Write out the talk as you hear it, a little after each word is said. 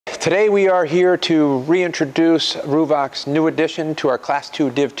Today we are here to reintroduce Ruwac's new addition to our Class 2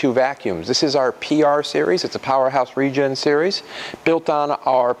 Div 2 vacuums. This is our PR series. It's a Powerhouse Regen series built on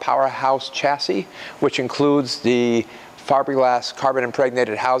our Powerhouse chassis, which includes the fiberglass carbon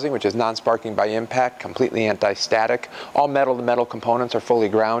impregnated housing, which is non-sparking by impact, completely anti-static. All metal-to-metal components are fully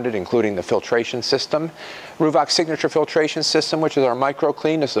grounded, including the filtration system. Ruwac's signature filtration system, which is our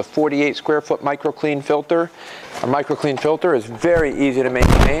MICROCLEAN. This is a 48 square foot MICROCLEAN filter. Our MICROCLEAN filter is very easy to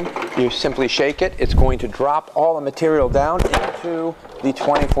maintain. You simply shake it. It's going to drop all the material down into the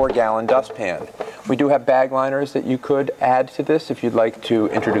 24-gallon dustpan. We do have bag liners that you could add to this if you'd like to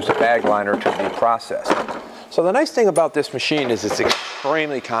introduce a bag liner to the process. So the nice thing about this machine is it's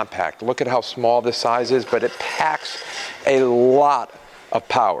extremely compact. Look at how small this size is, but it packs a lot of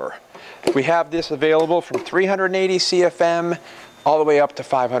power. We have this available from 380 CFM all the way up to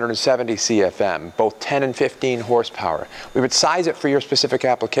 570 CFM, both 10 and 15 horsepower. We would size it for your specific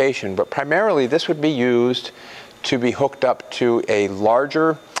application, but primarily this would be used to be hooked up to a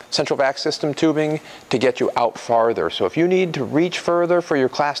larger central vac system tubing to get you out farther. So if you need to reach further for your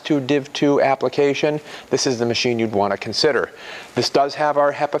Class 2 Div 2 application, this is the machine you'd want to consider. This does have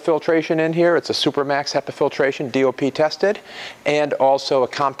our HEPA filtration in here. It's a Supermax HEPA filtration, DOP tested, and also a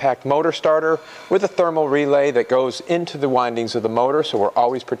compact motor starter with a thermal relay that goes into the windings of the motor, so we're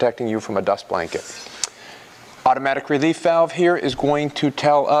always protecting you from a dust blanket. Automatic relief valve here is going to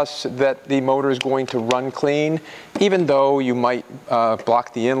tell us that the motor is going to run clean, even though you might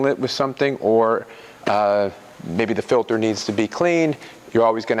block the inlet with something, or maybe the filter needs to be cleaned. You're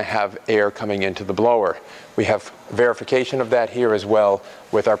always going to have air coming into the blower. We have verification of that here as well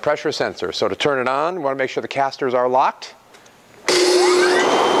with our pressure sensor. So to turn it on, we want to make sure the casters are locked.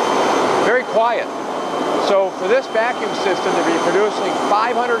 Very quiet. So for this vacuum system to be producing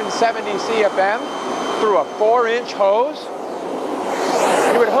 570 CFM, through a 4-inch hose,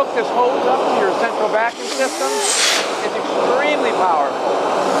 you would hook this hose up to your central vacuum system. It's extremely powerful.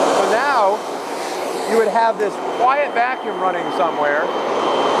 So now you would have this quiet vacuum running somewhere,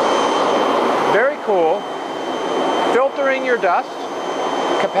 very cool, filtering your dust.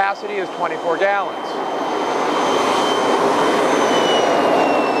 Capacity is 24 gallons.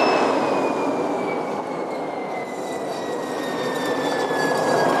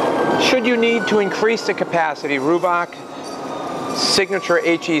 Should you need to increase the capacity, Ruwac signature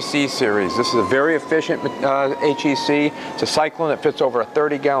HEC series. This is a very efficient HEC. It's a cyclone that fits over a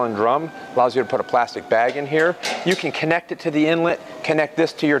 30-gallon drum. Allows you to put a plastic bag in here. You can connect it to the inlet, connect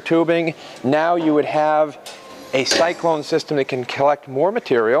this to your tubing. Now you would have a cyclone system that can collect more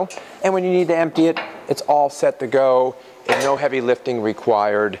material, and when you need to empty it, it's all set to go, and no heavy lifting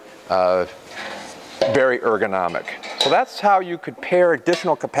required. Very ergonomic. So that's how you could pair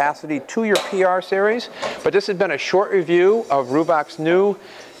additional capacity to your PR series. But this has been a short review of Ruwac's new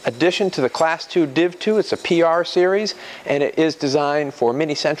addition to the Class 2 Div 2. It's a PR series, and it is designed for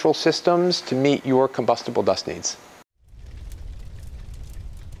mini central systems to meet your combustible dust needs.